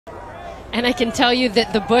And I can tell you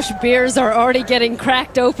that the Busch beers are already getting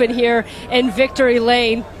cracked open here in Victory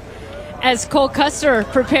Lane as Cole Custer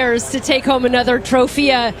prepares to take home another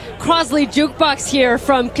trophy, a Crosley jukebox here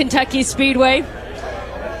from Kentucky Speedway.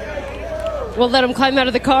 We'll let him climb out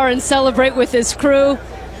of the car and celebrate with his crew,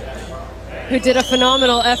 who did a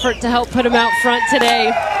phenomenal effort to help put him out front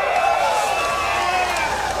today.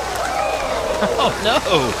 Oh, no.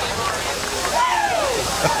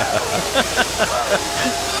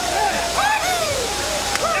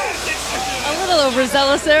 A little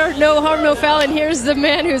overzealous there. No harm, no foul. And here's the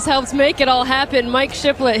man who's helped make it all happen, Mike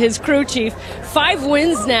Shiplett, his crew chief. 5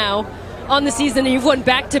 wins now on the season, and you've won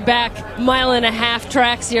back-to-back mile-and-a-half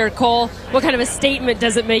tracks here, Cole. What kind of a statement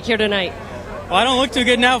does it make here tonight? Well, I don't look too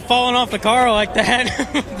good now falling off the car like that,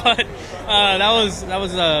 but that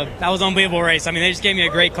was an unbelievable race. I mean, they just gave me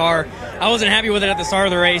a great car. I wasn't happy with it at the start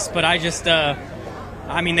of the race, but I just, they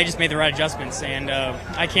just made the right adjustments, and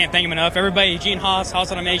I can't thank them enough. Everybody, Gene Haas,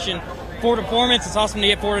 Haas Automation, Ford Performance. It's awesome to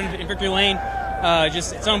get Ford in Victory Lane.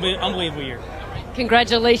 It's an unbelievable year.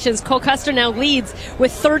 Congratulations. Cole Custer now leads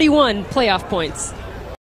with 31 playoff points.